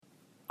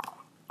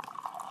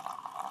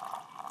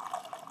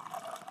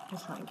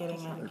It's not getting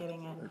it. They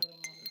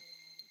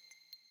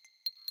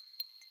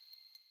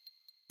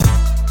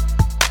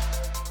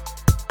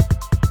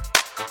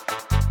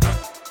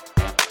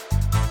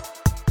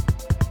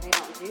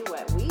don't do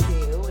what we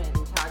do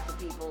and talk to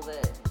people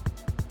that,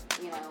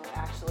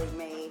 actually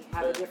may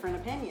have a different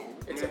opinion.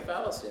 It's a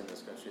fallacy in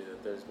this country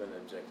that there's been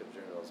objective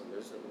journalism.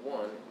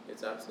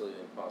 It's absolutely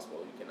impossible.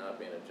 You cannot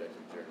be an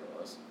objective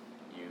journalist.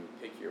 You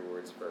pick your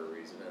words for a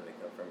reason and they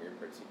come from your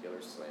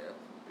particular slant.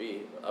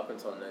 B, up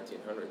until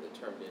 1900, the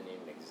term didn't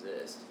even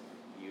exist.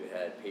 You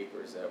had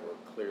papers that were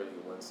clearly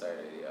one side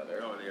or the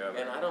other.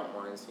 And I don't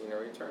mind seeing a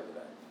return to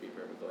that, to be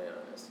perfectly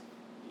honest.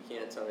 You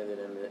can't tell me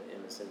that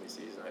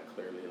MSNBC is not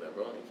clearly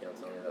liberal, and you can't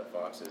tell me that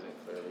Fox isn't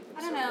clearly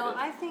conservative. I don't know.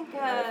 I think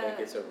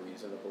it's a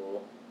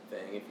reasonable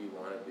thing if you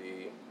want to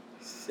be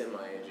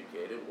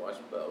semi-educated.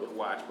 Watch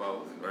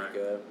both.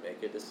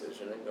 Make a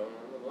decision and go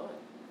on the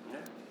line.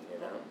 Yeah.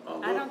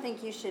 I don't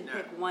think you should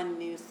pick one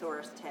news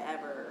source to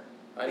ever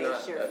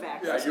base your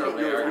facts. Yeah, you're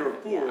a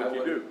fool if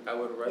you do. I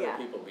would rather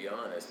people be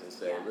honest and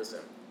say, listen,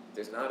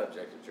 there's not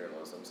objective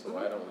journalism, so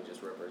why don't we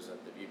just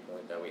represent the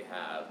viewpoint that we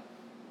have,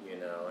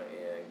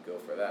 and go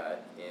for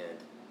that. And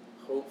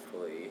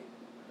hopefully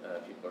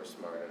people are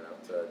smart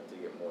enough to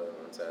get more than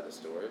one side of the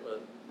story.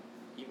 But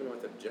even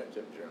with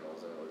objective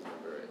journalism, it was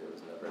never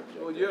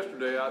objective. Well,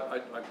 yesterday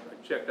I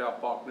checked out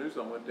Fox News.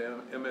 I went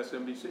to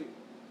MSNBC.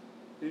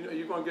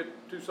 You're going to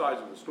get two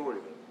sides of the story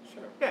there.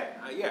 Sure.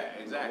 Yeah,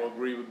 exactly. I don't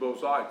agree with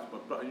both sides,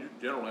 but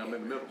generally I'm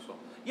in the middle. So.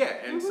 Yeah,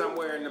 and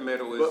somewhere in the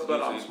middle is.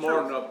 But I'm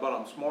smart enough. But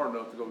I'm smart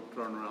enough to go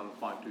turn around and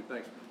find two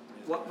things.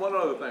 One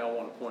other thing I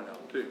want to point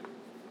out too.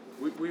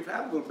 We've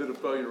had a little bit of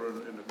failure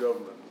in the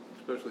government,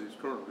 especially this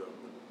current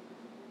government.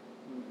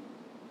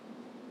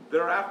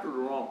 They're after the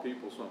wrong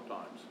people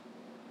sometimes.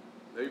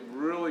 They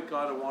really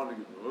kind of want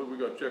to. We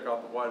got to check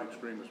out the white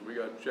extremists. We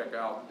got to check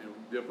out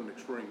different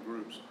extreme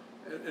groups.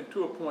 And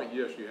to a point,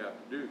 yes, you have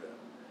to do that.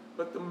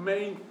 But the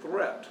main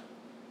threat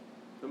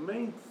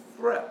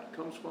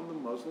comes from the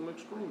Muslim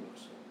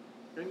extremists.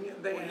 And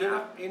yet they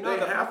have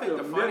to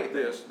admit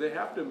this. They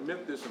have to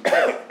admit this and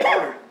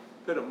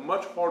put a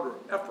much harder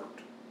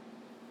effort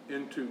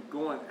into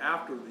going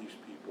after these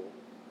people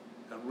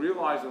and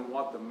realizing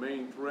what the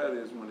main threat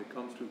is when it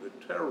comes to the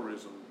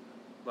terrorism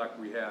like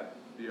we had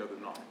the other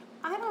night.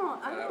 I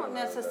don't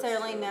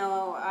necessarily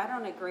know. I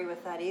don't agree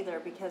with that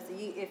either, because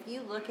if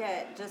you look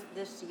at just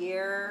this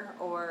year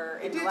or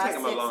in the last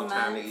 6 months, it did take them a long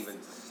time to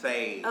even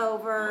say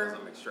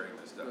Muslim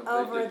extremists stuff.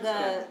 Over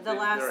the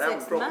last 6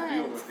 months, they're having trouble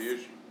dealing with the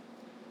issue.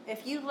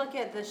 If you look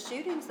at the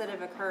shootings that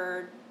have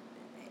occurred,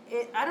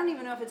 I don't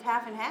even know if it's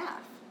half and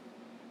half.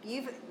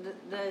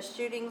 The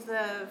shootings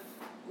of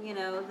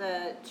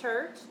the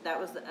church, that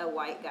was a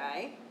white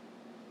guy.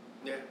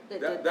 Yeah,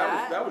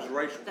 that was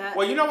racial.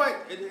 Well, you know what?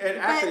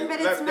 That's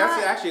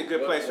actually a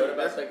good place. What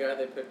about that guy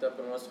they picked up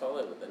in West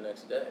Hollywood the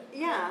next day?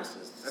 Yeah.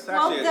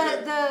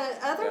 The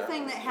other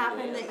thing that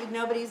happened that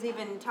nobody's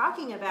even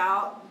talking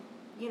about,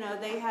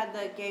 they had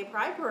the gay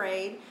pride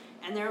parade,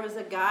 and there was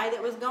a guy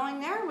that was going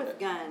there with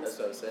guns. That's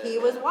what I'm saying. He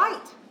was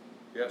white.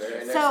 Yes.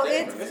 So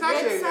it's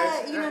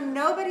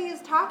nobody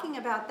is talking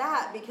about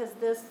that because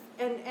this,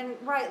 and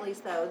rightly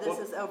so, this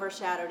has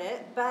overshadowed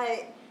it,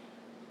 but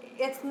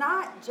it's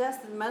not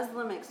just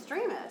Muslim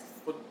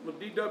extremists. Well,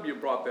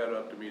 DW brought that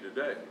up to me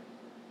today,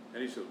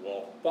 and he said,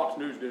 well, Fox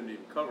News didn't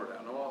even cover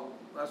that. Well,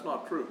 that's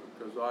not true,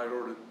 because I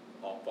heard it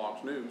on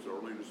Fox News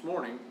early this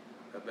morning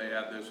that they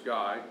had this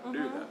guy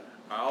do that.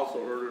 I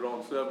also heard it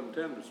on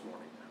 710 this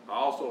morning. I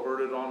also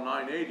heard it on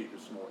 980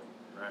 this morning.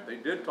 Right. They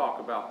did talk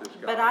about this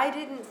guy. But I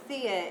didn't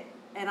see it,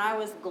 and I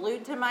was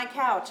glued to my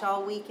couch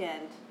all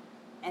weekend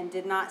and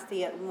did not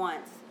see it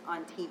once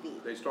on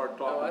TV. They start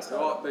talking.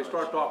 They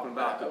start talking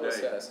about today. I would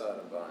say I saw it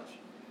a bunch.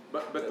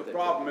 But the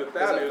problem with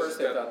that is at first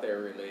they thought they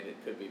were related,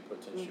 could be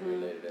potentially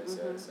related.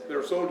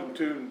 They're so in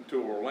tune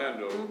to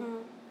Orlando.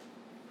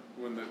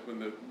 When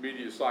the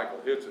media cycle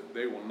hits it,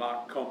 they will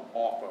not come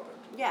off of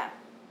it. Yeah,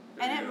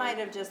 and it might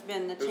have just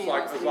been the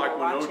channels it's like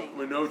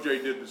when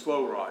OJ did the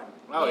slow ride.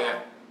 Oh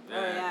yeah.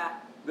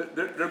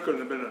 There couldn't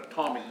have been an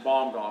atomic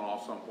bomb gone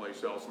off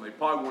someplace else, and they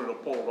probably wouldn't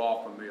have pulled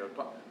off from the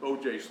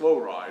OJ slow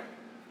ride.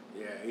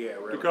 Yeah,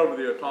 really. To cover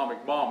the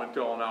atomic bomb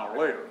until an hour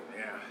later.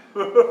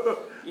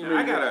 Yeah.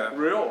 I got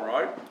real,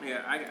 right?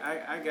 Yeah,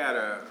 I got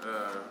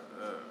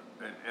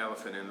an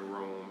elephant in the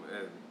room,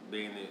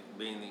 being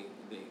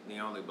the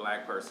only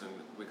black person,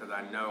 because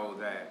I know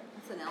that.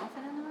 It's an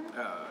elephant in the room.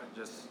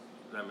 Just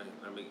let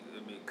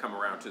me come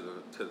around to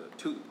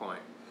the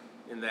point,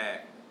 in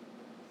that.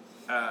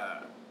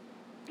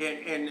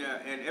 And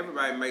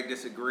everybody may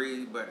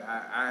disagree, but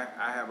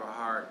I have a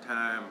hard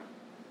time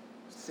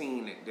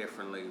seeing it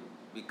differently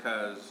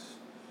because,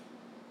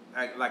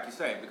 like you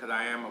say, because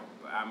I'm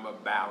a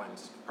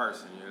balanced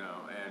person,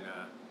 and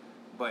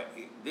but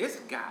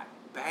this got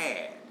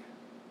bad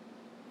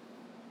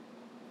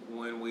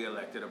when we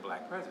elected a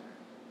black president.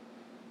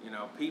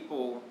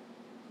 People,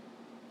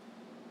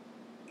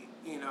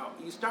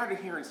 you started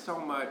hearing so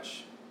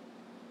much.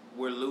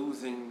 We're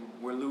losing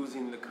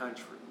the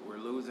country. We're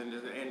losing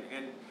this,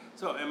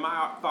 and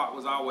my thought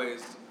was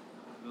always,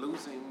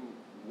 losing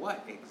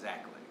what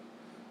exactly?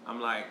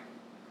 I'm like,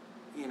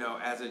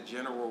 as a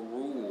general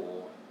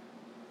rule,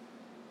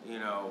 you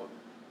know,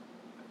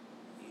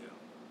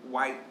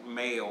 white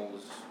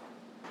males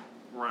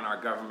run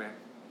our government.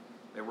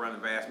 They run the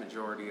vast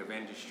majority of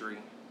industry.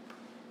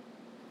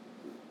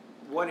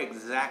 What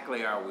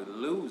exactly are we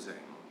losing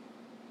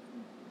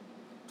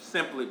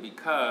simply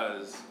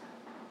because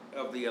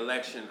of the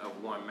election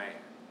of one man?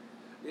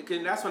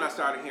 That's when I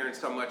started hearing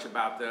so much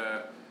about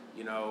they're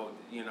going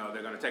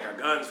to take our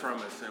guns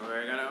from us, and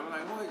I'm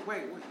like,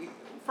 wait.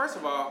 First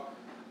of all,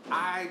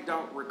 I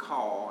don't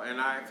recall, and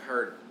I've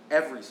heard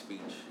every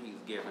speech he's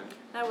given.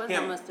 That was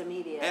him almost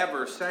immediate.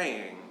 Ever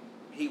saying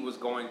he was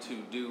going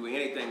to do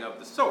anything of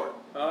the sort.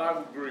 I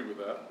would agree with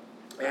that.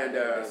 And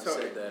so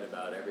said that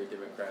about every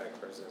Democratic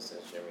president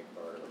since Jimmy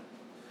Carter.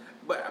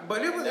 But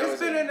it's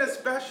been in a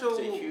special. It's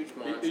a huge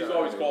mantra. He's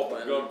always called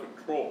for gun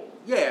control.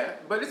 Yeah,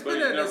 but it's been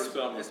he's in never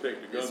said I'm going to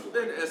take the guns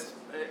away.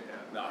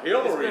 Now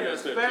Hillary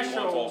has said she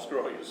wants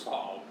Australia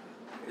solved.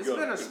 It's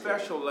been a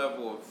special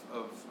level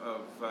of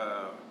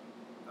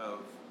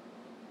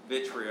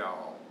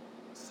vitriol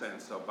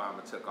since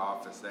Obama took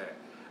office that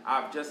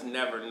I've just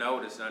never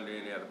noticed under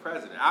any other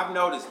president. I've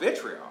noticed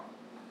vitriol.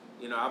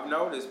 I've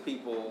noticed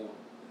people,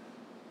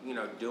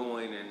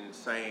 doing and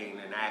saying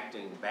and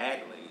acting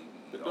badly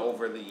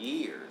over the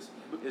years.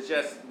 It's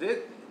just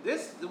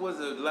this was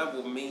a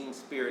level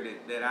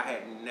mean-spirited that I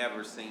had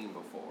never seen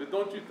before. But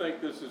don't you think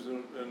this is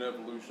an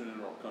evolution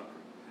in our country?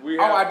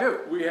 I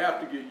do. We have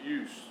to get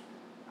used.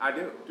 I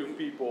do. To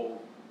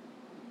people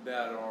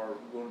that are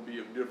going to be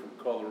of different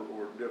color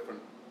or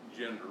different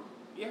gender.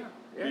 Yeah.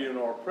 Being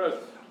our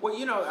president. Well, I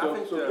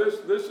think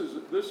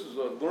this is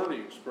a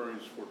learning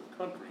experience for the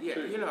country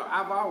too. Yeah,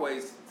 I've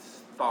always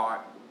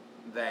thought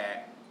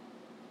that,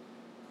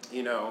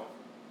 kind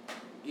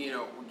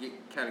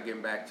of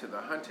getting back to the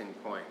hunting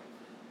point,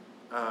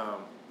 a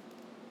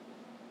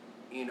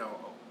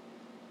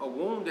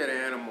wounded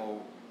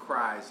animal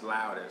cries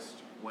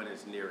loudest when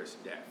it's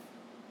nearest death.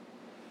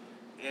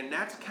 And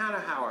that's kind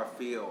of how I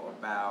feel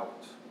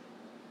about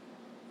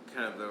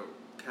kind of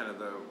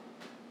the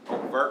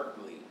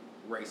overtly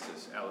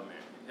racist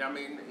element. I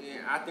mean,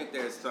 I think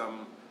there's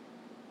some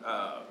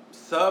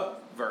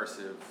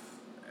subversive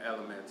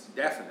elements,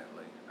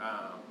 definitely,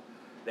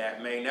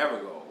 that may never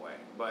go away.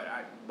 But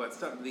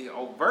the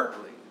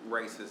overtly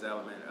racist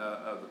element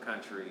of the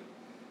country,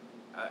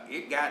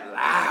 it got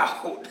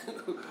loud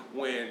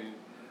when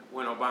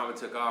Obama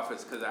took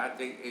office, because I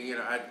think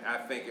I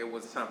think it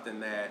was something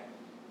that,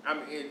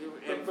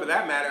 and for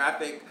that matter, I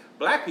think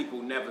black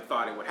people never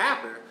thought it would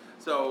happen.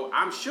 So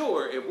I'm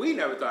sure if we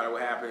never thought it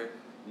would happen,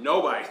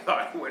 nobody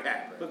thought it would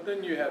happen. But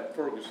then you have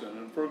Ferguson,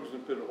 and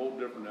Ferguson put a whole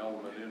different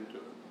element into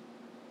it.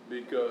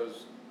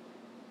 Because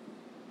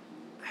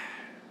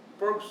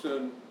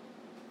Ferguson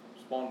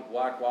spawned the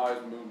Black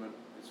Lives Movement,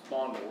 it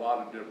spawned a lot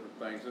of different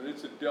things, and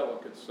it's a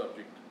delicate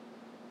subject,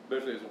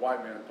 especially as a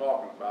white man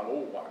talking about,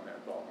 old white man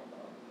talking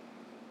about,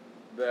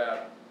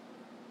 that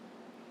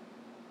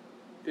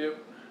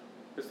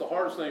it's the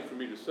hardest thing for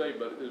me to say,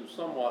 but it was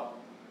somewhat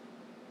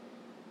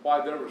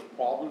why there was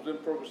problems in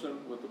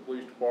Ferguson with the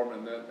police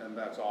department, and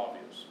that's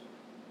obvious.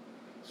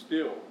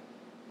 Still,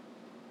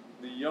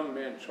 the young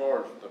man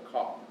charged the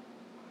cop.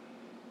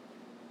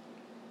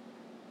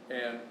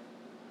 And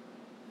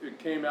the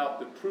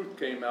truth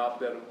came out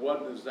that it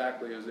wasn't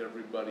exactly as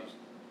everybody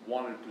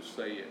wanted to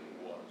say it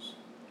was.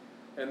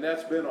 And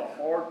that's been a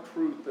hard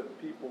truth that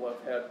people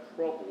have had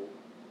trouble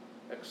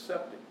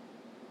accepting.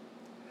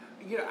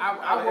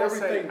 I will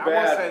say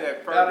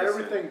that Ferguson, out of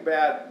everything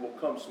bad will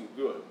come some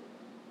good.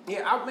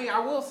 Yeah, I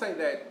will say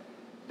that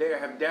there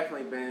have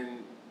definitely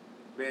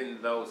been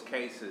those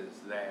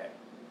cases that,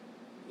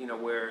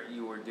 where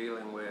you were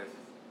dealing with,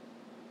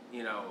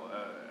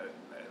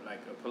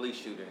 like a police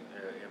shooting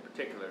in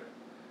particular,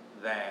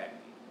 that,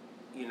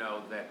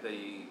 that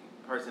the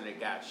person that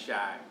got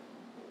shot,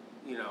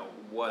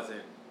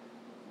 wasn't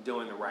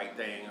doing the right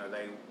thing, or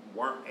they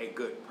weren't a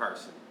good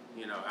person.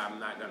 I'm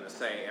not going to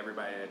say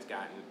everybody that's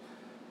gotten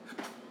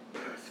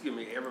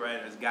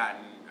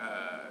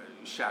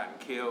shot and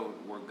killed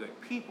were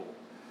good people,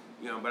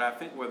 but I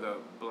think where the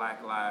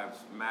Black Lives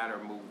Matter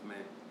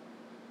movement,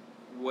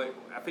 what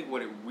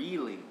it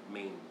really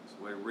means,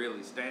 what it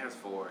really stands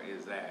for,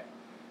 is that,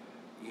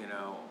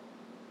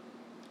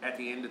 at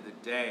the end of the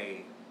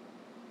day,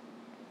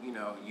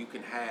 you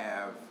can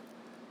have,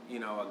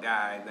 a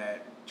guy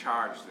that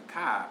charged the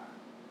cop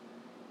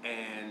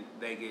and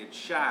they get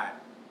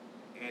shot,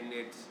 and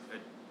it's a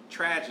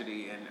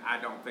tragedy, and I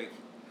don't think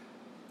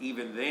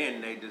even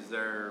then they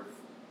deserve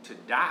to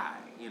die.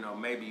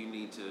 Maybe you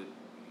need to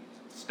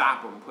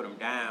stop them, put them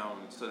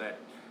down, so that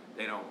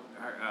they don't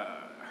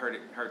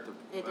hurt the.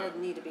 It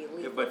doesn't need to be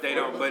lethal. But they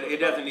don't. But it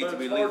doesn't need to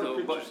be lethal. It's hard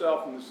to put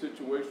yourself in the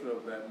situation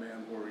of that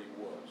man where he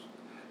was.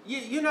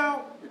 It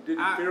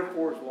didn't fear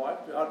for his life.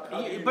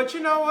 But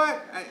you know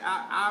what?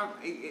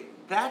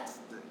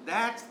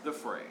 That's the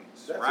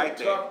phrase right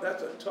there.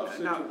 That's a tough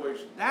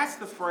situation. That's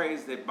the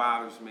phrase that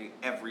bothers me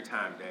every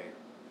time, Dave.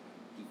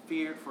 He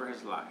feared for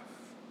his life.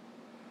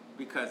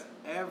 because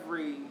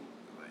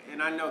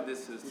and I know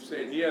this is... You're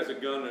saying he has a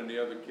gun and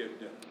the other kid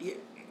didn't. Yeah,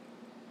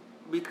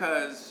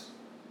 because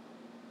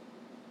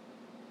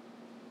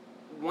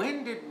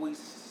when did we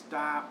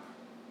stop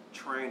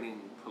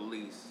training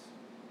police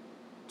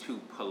to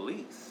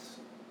police?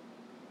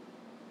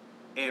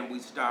 And we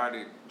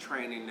started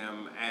training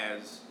them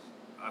as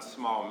a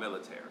small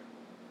military.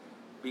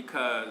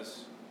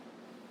 Because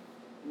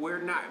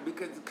we're not,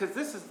 because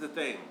this is the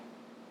thing.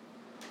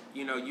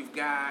 You know, you've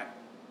got,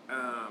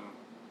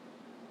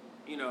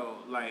 you know,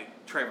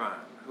 like Trayvon,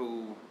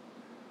 who's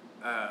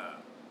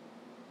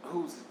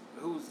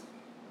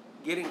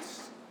getting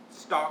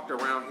stalked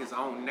around his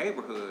own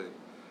neighborhood,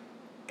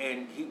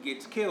 and he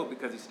gets killed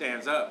because he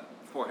stands up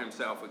for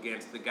himself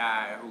against the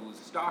guy who's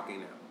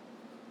stalking him.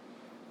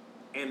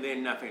 And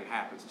then nothing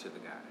happens to the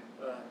guy.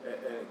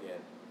 And again,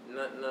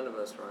 none of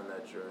us run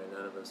that jury.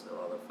 None of us know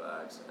all the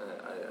facts. And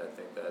I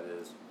think that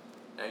is,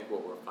 I think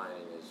what we're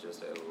finding is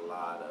just a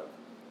lot of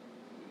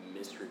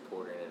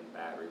misreporting and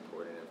bad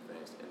reporting of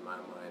things. In my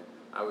mind,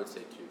 I would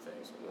say two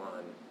things.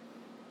 One,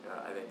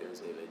 I think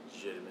there's a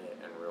legitimate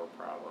and real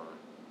problem,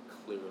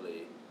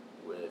 clearly,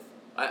 with.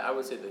 I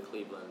would say the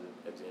Cleveland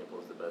example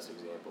is the best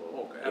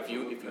example. Okay,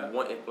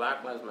 If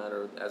Black Lives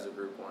Matter as a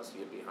group wants to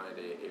get behind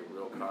a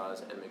real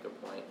cause and make a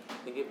point,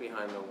 then get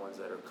behind the ones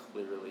that are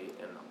clearly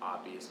and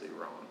obviously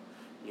wrong,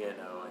 you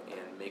know,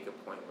 and make a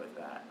point with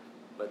that.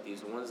 But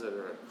these ones that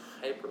are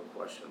hyper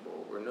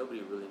questionable, where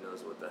nobody really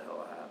knows what the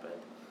hell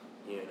happened,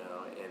 you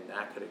know, and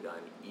that could have gone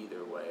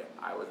either way.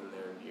 I wasn't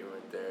there, you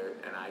weren't there,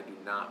 and I do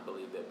not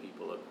believe that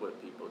people acquit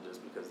people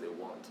just because they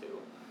want to.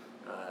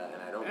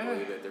 And I don't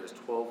believe that there's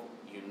 12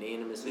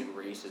 unanimously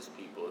racist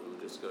people who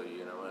just go,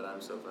 you know what, I'm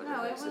so fucking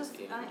racist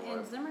anymore.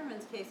 In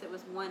Zimmerman's case, it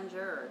was one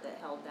juror that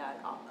held that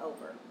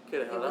over.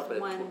 Could have held up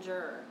it was one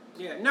juror.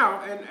 Yeah,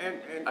 no,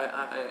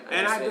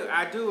 and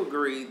I do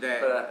agree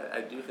that. But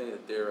I do think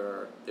that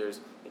there's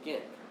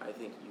again, I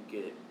think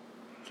you get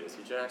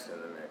Jesse Jackson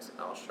in the mix,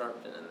 Al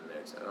Sharpton in the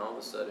mix, and all of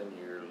a sudden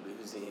you're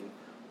losing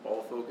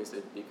all focus.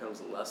 It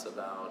becomes less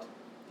about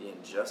the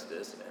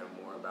injustice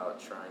and more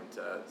about trying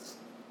to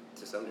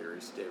some degree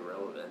stay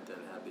relevant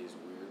and have these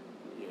weird,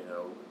 you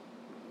know,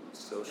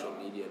 social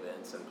media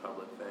events and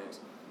public things.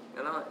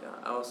 And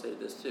I'll say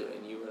this too,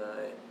 and you and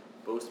I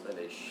both spent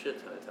a shit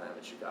ton of time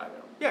in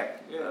Chicago.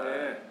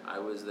 Yeah. I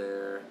was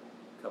there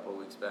a couple of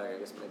weeks back, I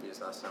guess maybe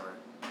it's last summer.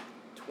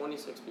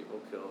 26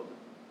 people killed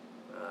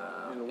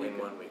in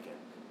one weekend.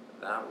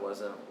 That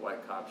wasn't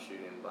white cops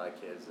shooting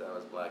black kids. That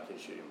was black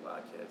kids shooting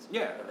black kids.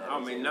 Yeah, I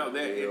mean, no,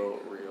 that real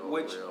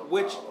which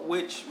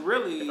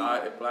really.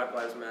 If Black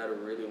Lives Matter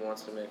really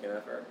wants to make an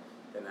effort,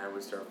 then I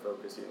would start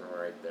focusing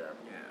right there.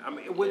 Yeah, I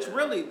mean, which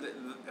really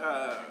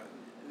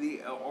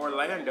the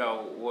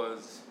Orlando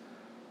was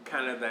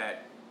kind of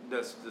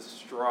the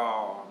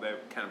straw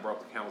that kind of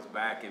broke the camel's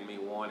back in me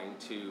wanting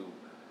to,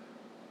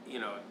 you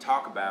know,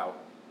 talk about,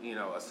 you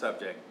know, a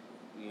subject,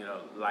 you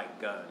know,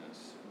 like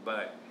guns,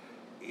 but.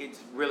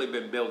 It's really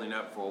been building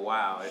up for a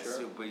while. It's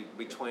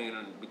between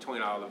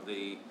all of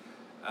the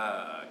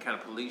kind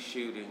of police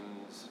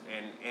shootings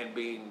and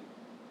being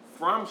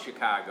from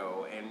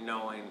Chicago and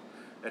knowing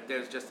that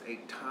there's just a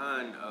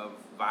ton of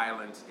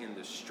violence in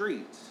the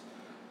streets,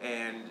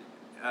 and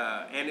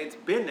it's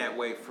been that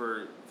way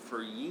for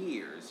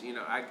years. You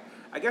know,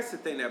 I guess the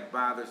thing that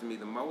bothers me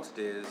the most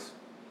is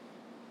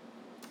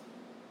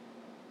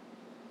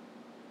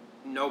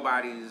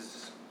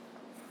nobody's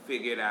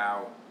figured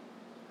out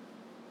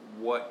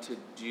what to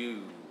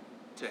do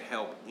to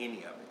help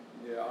any of it.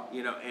 Yeah.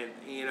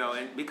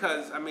 And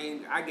because I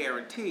mean, I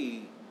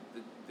guarantee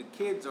the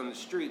kids on the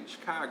street in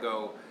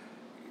Chicago,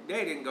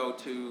 they didn't go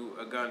to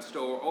a gun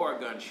store or a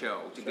gun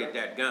show to get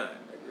that gun.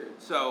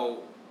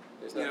 So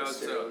there's no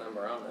serial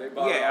number on there. And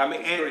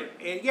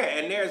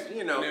there's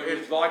and it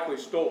was likely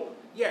stolen.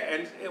 Yeah,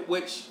 and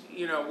which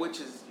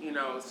is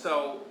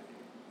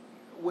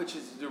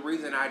the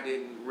reason I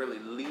didn't really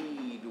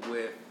lead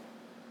with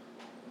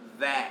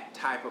that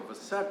type of a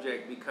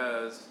subject,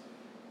 because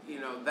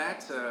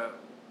that's a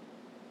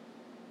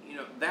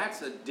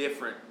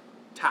different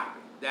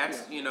topic.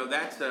 That's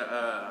that's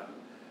a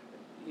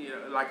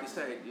like you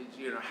say,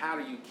 how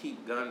do you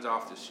keep guns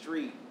off the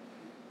street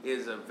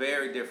is a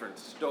very different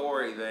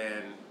story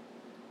than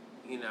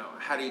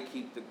how do you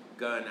keep the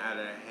gun out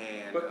of the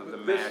hand of the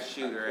mass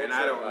shooter. And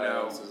I don't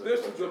know.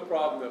 This is the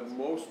problem that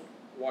most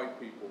white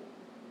people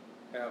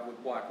have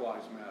with Black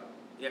Lives Matter.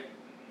 Yep.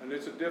 And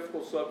it's a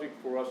difficult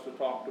subject for us to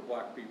talk to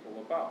black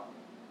people about.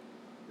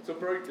 It's a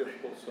very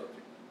difficult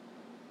subject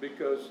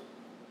because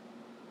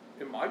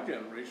in my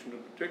generation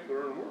in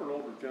particular, and we're an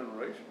older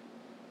generation,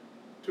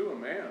 to a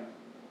man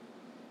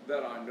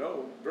that I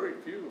know, very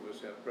few of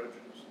us have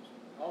prejudices.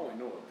 I only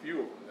know a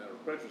few of them that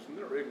are prejudiced, and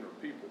they're ignorant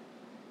people.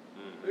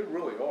 Mm. They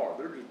really are.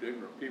 They're just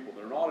ignorant people.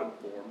 They're not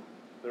informed.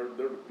 They're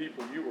the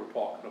people you were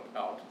talking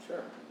about.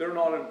 Sure. They're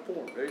not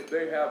informed.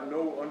 They have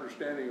no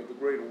understanding of the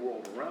greater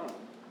world around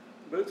them.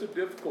 But it's a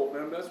difficult,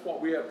 and that's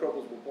what we have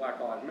troubles with Black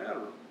Lives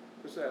Matter,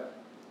 is that,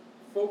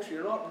 folks,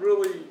 you're not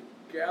really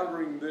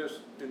gathering this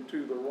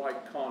into the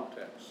right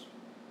context.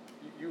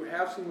 you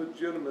have some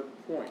legitimate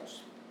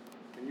points,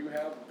 and you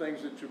have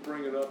things that you're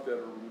bringing up that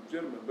are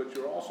legitimate, but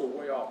you're also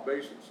way off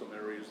base in some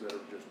areas that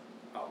are just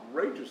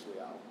outrageously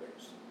out of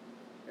base.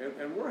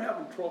 And we're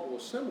having trouble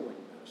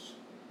assimilating this.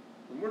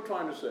 And we're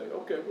trying to say,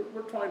 okay,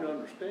 we're trying to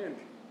understand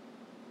you.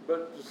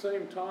 But at the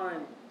same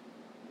time,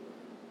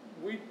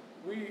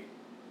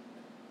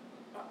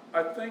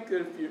 I think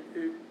that if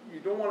you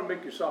don't want to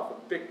make yourself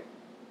a victim,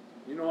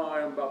 you know how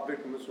I am about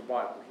victim and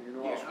survivors, you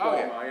know how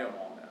strong I am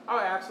on that. Oh,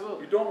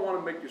 absolutely. You don't want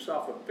to make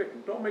yourself a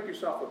victim. Don't make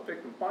yourself a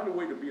victim. Find a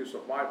way to be a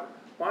survivor.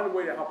 Find a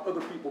way to help other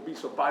people be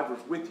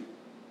survivors with you.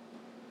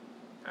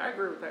 I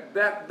agree with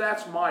that.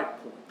 That's my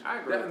point. I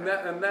agree with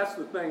that. And that's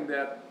the thing,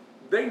 that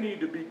they need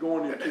to be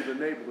going into the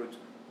neighborhoods.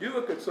 You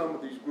look at some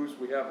of these groups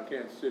we have in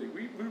Kansas City,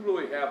 we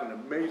really have an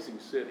amazing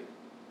city.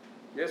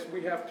 Yes,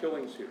 we have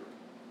killings here.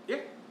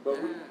 Yeah. But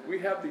we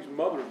have these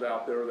mothers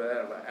out there that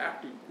have an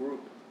active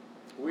group.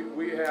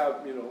 We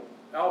have,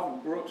 Alvin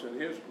Brooks and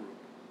his group.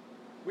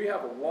 We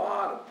have a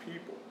lot of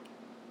people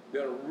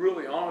that are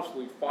really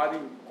honestly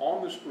fighting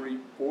on the street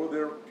for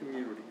their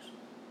communities.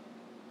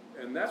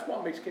 And that's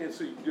what makes Kansas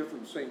City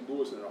different from St.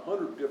 Louis in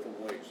 100 different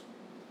ways.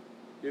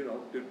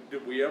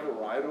 Did we ever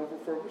riot over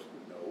Ferguson?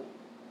 No.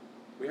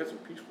 We had some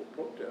peaceful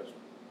protests.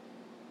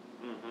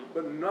 Mm-hmm.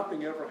 But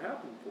nothing ever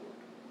happened for it.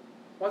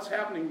 What's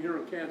happening here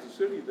in Kansas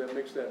City that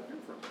makes that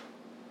different?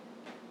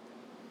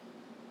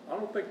 I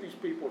don't think these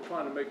people are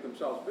trying to make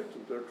themselves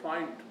victims. They're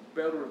trying to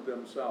better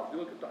themselves. You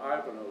look at the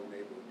Ivanhoe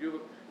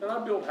neighborhood. And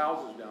I built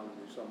houses down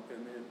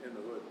in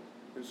the hood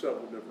in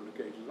several different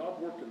occasions. I've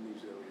worked in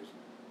these areas.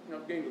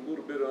 I've gained a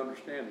little bit of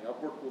understanding.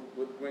 I've worked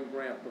with Gwen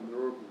Grant from the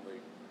Urban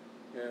League,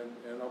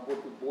 and I've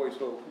worked with Boys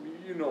Hope.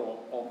 You know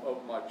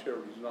of my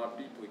charities, and I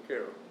deeply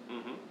care.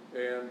 Mm-hmm.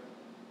 And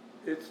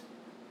it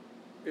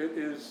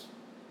is.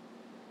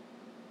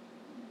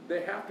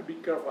 They have to be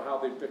careful how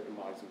they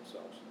victimize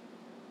themselves.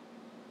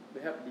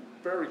 They have to be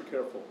very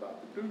careful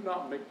about it. Do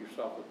not make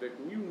yourself a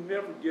victim. You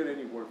never get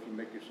anywhere if you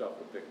make yourself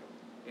a victim.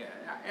 Yeah,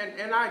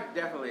 and I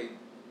definitely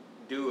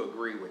do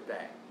agree with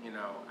that.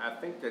 I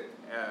think that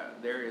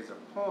there is a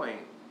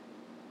point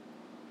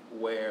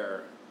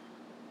where,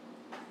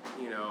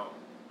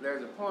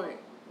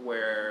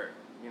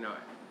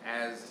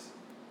 as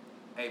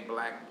a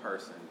black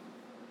person,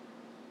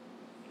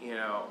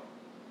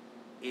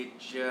 it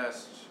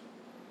just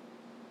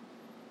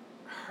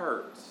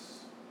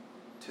hurts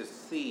to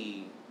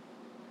see,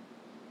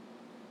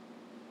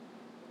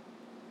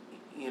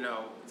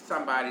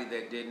 somebody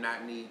that did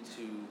not need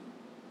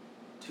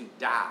to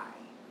die.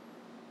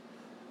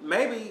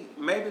 Maybe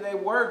they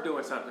were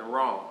doing something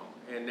wrong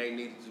and they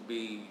needed to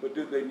be. But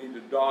did they need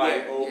to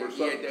die over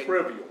something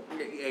trivial?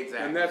 Exactly.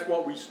 And that's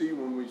what we see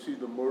when we see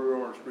the murder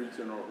on the streets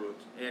in our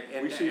hoods.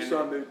 We see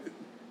some that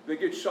they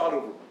get shot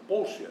over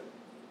bullshit.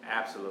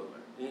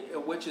 Absolutely.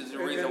 Which is the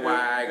reason why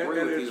I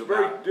agree with you. It's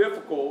very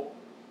difficult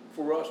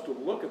for us to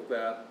look at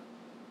that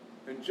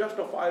and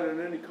justify it in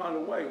any kind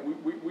of way.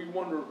 We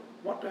wonder,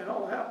 what the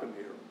hell happened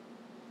here?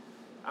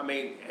 I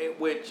mean,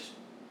 which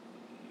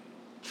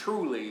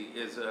truly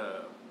is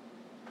a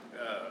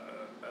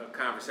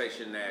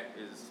conversation that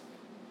is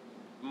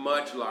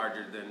much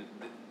larger than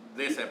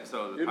this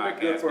episode of the podcast. It'd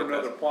be good for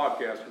another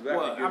podcast.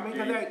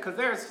 Because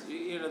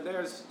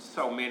there's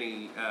so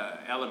many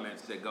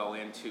elements that go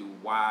into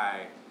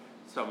why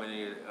so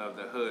many of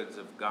the hoods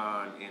have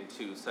gone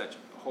into such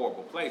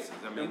horrible places.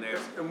 I mean,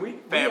 there's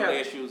family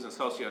issues and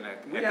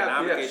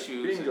socioeconomic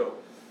issues. Bingo.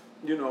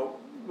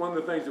 One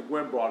of the things that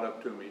Gwen brought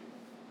up to me,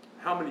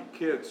 how many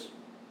kids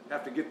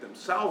have to get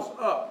themselves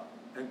up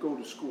and go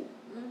to school?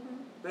 Mm-hmm.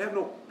 They have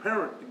no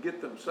parent to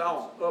get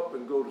themselves up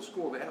and go to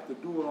school. They have to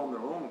do it on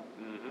their own.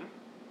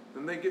 Mm-hmm.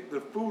 And they get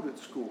their food at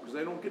school because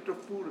they don't get their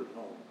food at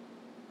home.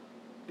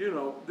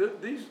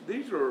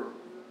 These are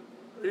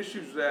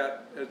issues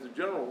that, as the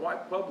general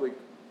white public,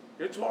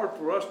 it's hard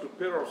for us to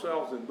put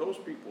ourselves in those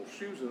people's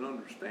shoes and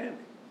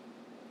understanding.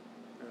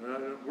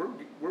 And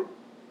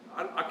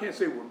I can't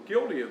say we're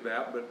guilty of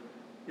that, but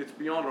it's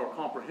beyond our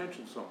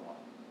comprehension somewhat.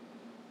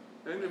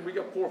 And then we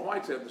got poor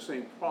whites that have the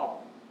same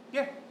problem.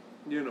 Yeah.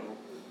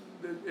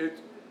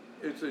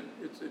 It's a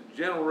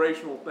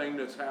generational thing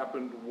that's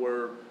happened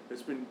where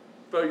it's been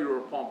failure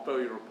upon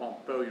failure upon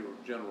failure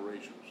of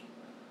generations.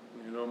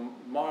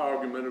 My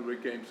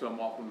argument came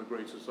somewhat from the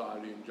Great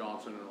Society and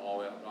Johnson and all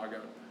that.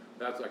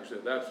 That's like I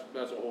said,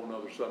 that's a whole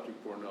other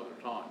subject for another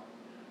time.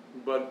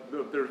 But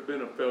there's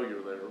been a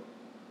failure there,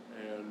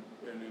 and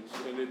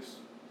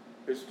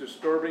it's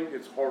disturbing.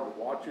 It's hard to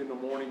watch in the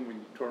morning when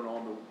you turn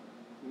on the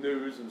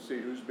news and see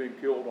who's been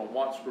killed on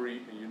what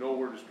street, and you know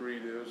where the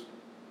street is,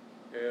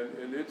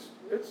 and it's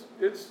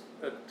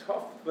a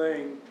tough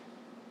thing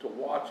to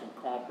watch and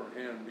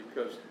comprehend,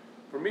 because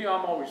for me,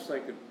 I'm always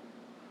thinking,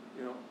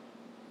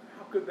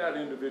 how could that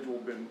individual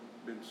been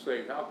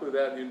saved? How could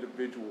that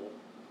individual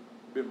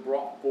been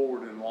brought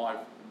forward in life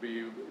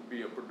to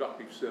be a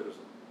productive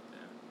citizen?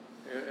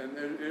 Yeah.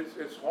 And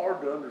it's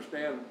hard to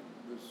understand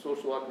the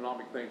social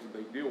economic things that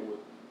they deal with.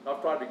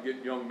 I've tried to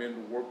get young men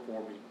to work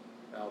for me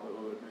out of the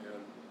hood,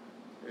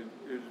 and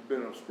it's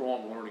been a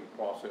strong learning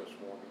process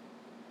for me.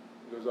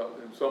 because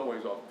in some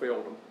ways I've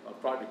failed him. I've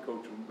tried to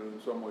coach him, but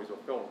in some ways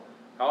I've failed him.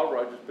 However,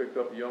 I just picked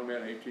up a young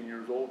man, 18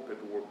 years old,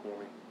 did the work for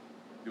me,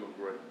 doing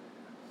great.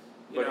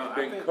 But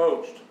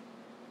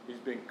he's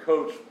been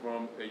coached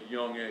from a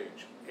young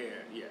age.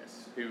 Yeah,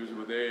 yes. He was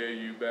with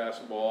AAU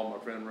basketball. My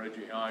friend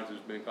Reggie Hines has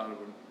been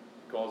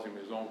calls him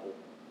his uncle.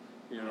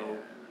 You know,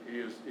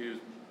 he's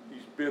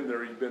been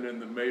there. He's been in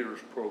the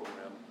Mayor's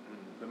program.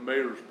 The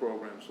Mayor's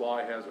program.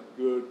 Sly has a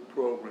good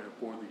program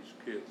for these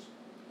kids.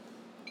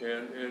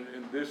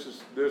 And this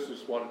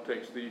is what it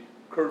takes. The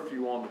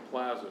curfew on the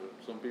plaza.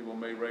 Some people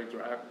may raise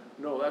their act.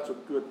 No, that's a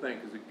good thing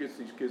because it gets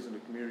these kids in the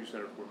community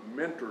center where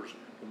mentors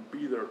can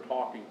be there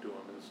talking to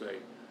them and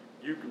say,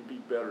 you can be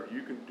better.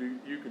 You can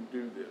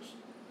do this.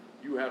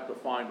 You have to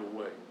find a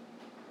way.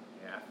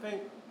 Yeah, I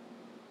think,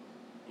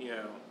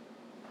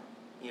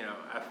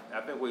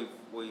 I think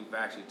we've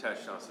actually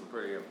touched on some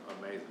pretty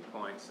amazing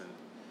points, and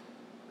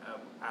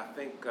I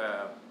think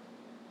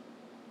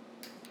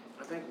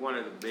one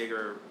of the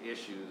bigger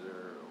issues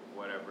or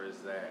whatever is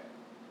that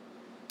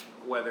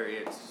whether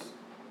it's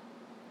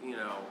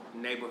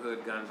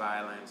neighborhood gun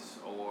violence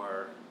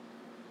or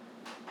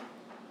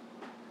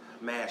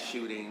mass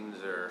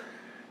shootings or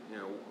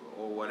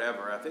or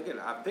whatever, I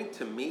think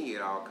to me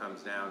it all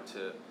comes down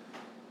to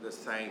the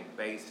same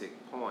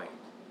basic point,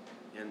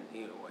 and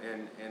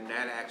and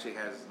that actually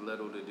has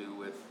little to do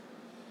with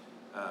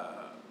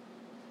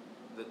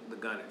the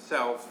gun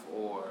itself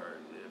or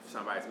if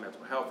somebody's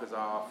mental health is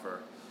off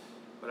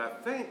but I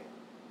think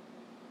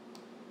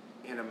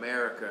in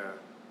America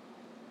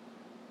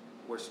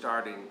we're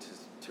starting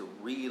to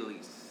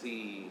really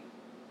see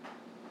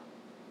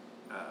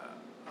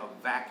a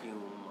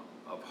vacuum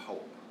of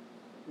hope.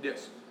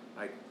 Yes.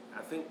 Like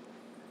I think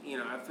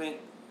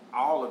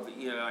all of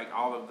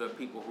all of the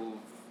people who've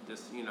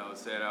just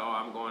said, oh,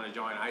 I'm going to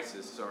join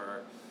ISIS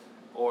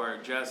or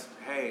just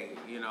hey,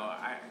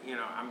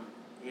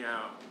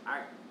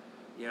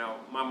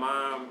 my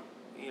mom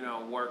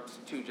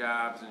worked 2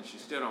 jobs and she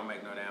still don't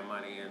make no damn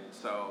money, and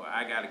so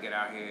I got to get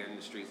out here in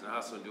the streets and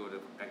hustle and do what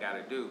I got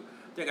to do.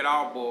 I think it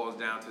all boils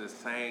down to the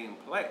same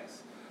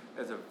place.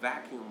 There's a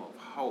vacuum of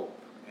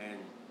hope, and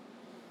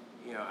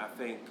I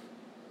think,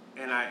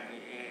 and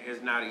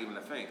it's not even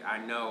a thing. I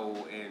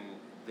know in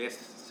this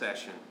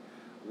session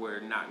we're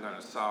not going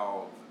to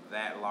solve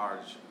that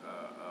large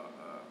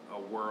a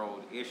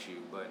world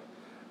issue, but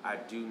I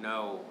do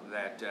know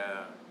that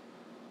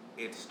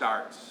it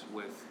starts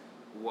with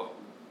what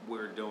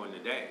we're doing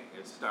today.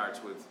 It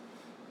starts with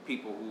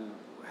people who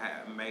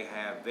may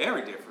have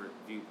very different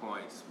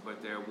viewpoints,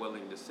 but they're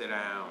willing to sit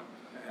down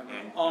and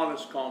an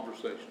honest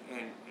conversation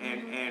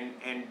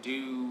and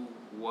do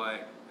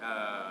what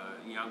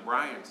young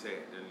Brian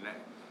said,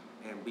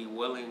 and be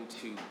willing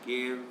to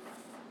give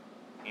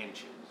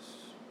inches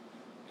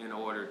in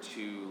order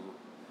to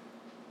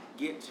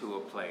get to a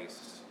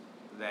place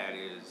that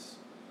is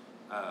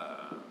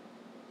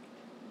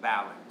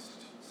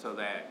balanced, so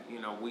that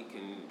we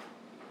can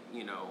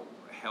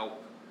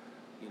help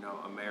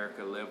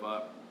America live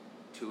up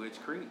to its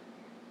creed.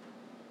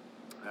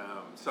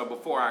 So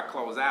before I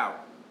close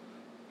out,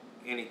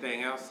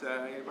 anything else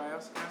anybody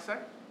else can say?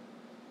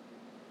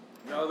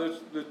 No,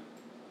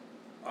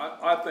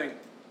 I think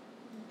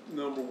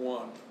number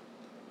one,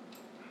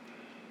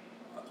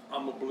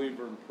 I'm a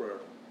believer in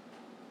prayer.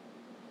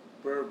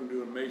 Prayer can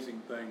do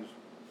amazing things.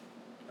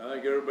 I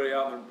think everybody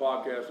out there in the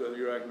podcast, whether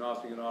you're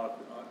agnostic or not,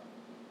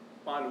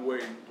 find a way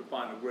to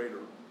find a greater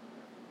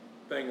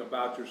thing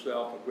about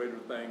yourself, a greater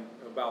thing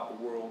about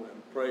the world,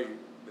 and pray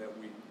that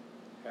we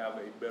have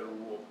a better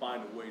world.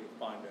 Find a way to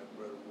find that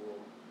better world,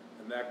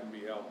 and that can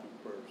be helped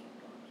through prayer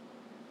sometimes.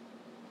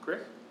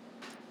 Chris?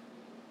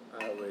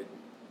 I would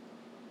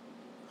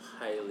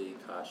highly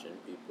caution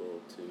people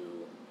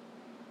to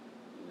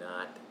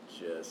not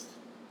just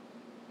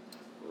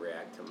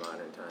react to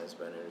modern times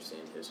but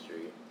understand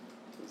history.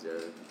 These are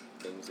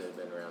things that have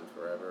been around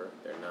forever.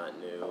 They're not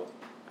new.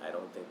 I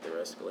don't think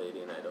they're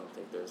escalating. I don't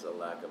think there's a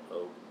lack of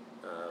hope,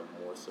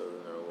 more so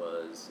than there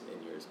was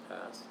in years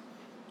past.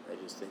 I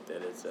just think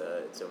that it's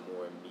a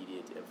more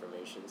immediate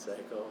information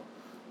cycle,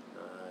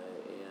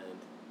 and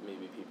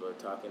maybe people are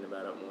talking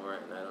about it more,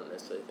 and I don't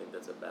necessarily think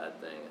that's a bad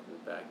thing. In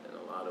fact, in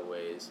a lot of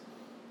ways,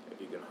 if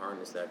you can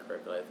harness that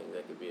correctly, I think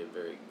that could be a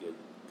very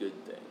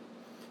good thing.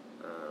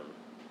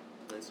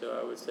 And so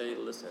I would say,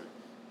 listen,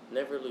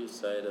 never lose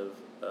sight of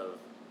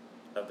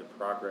the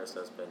progress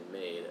that's been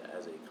made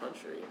as a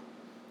country.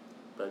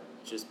 But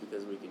just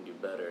because we can do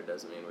better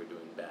doesn't mean we're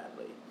doing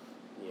badly.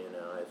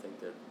 I think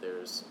that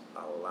there's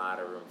a lot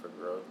of room for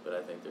growth, but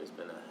I think there's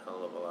been a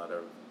hell of a lot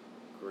of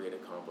great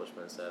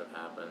accomplishments that have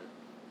happened,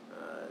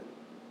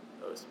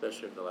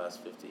 especially over the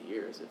last 50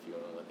 years, if you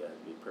want to look at it,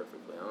 to be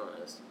perfectly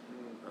honest.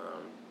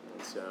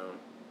 And so,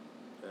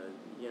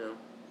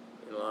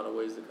 in a lot of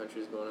ways, the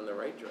country's going in the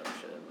right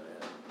direction in my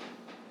head.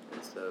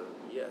 And so,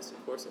 yes,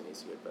 of course it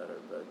needs to get better,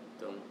 but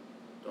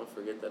don't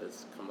forget that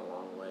it's come a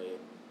long way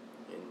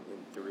in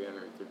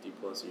 350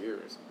 plus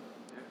years.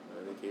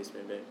 The case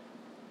may be.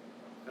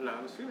 And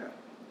I was that.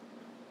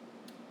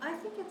 I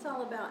think it's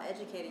all about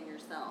educating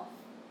yourself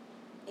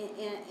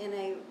in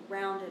a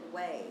rounded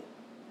way,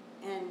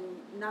 and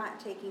not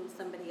taking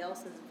somebody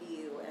else's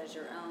view as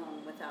your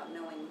own without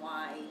knowing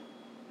why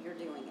you're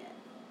doing it.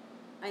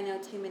 I know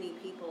too many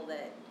people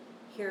that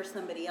hear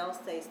somebody else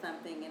say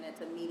something and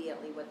it's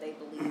immediately what they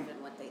believe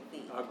and what they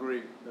think. I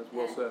agree, that's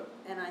well said.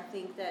 And I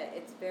think that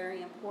it's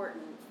very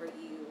important for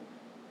you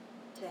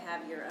to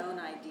have your own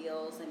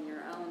ideals and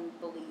your own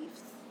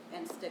beliefs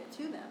and stick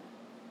to them.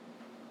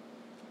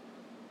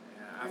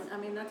 Yeah, And, I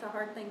mean, that's a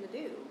hard thing to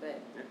do, but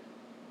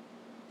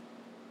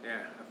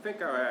yeah, I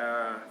think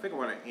I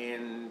want to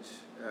end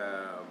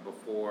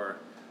before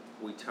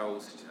we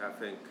toast. I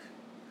think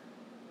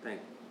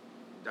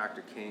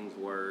Dr. King's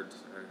words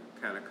are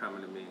kind of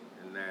coming to me,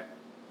 in that,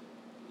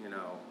 you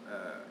know,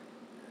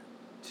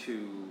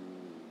 to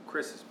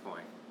Chris's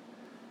point,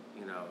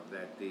 you know,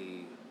 that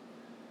the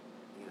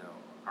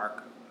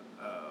arc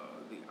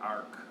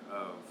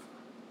of,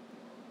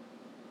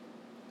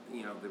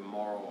 you know, the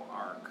moral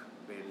arc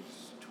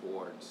bends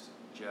towards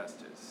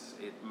justice.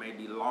 It may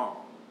be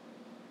long,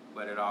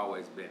 but it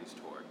always bends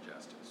toward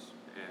justice.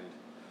 And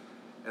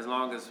as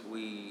long as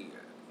we,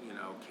 you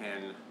know,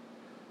 can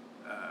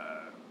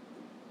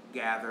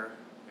gather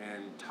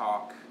and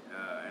talk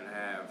and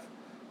have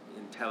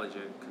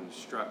intelligent,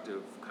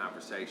 constructive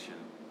conversation,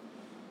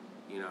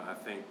 you know, I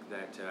think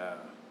that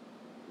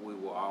we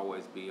will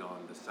always be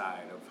on the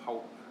side of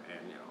hope,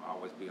 and, you know,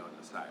 always be on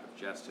the side of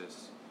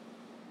justice.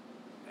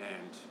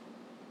 And,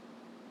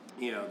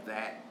 you know,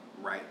 that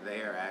right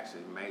there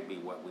actually may be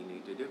what we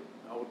need to do.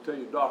 I will tell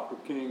you, Dr.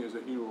 King is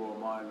a hero of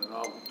mine, and I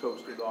will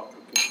toast to Dr.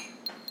 King.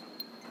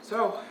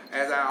 So,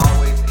 as I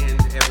always end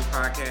every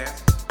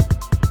podcast,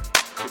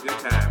 it's a good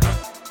time.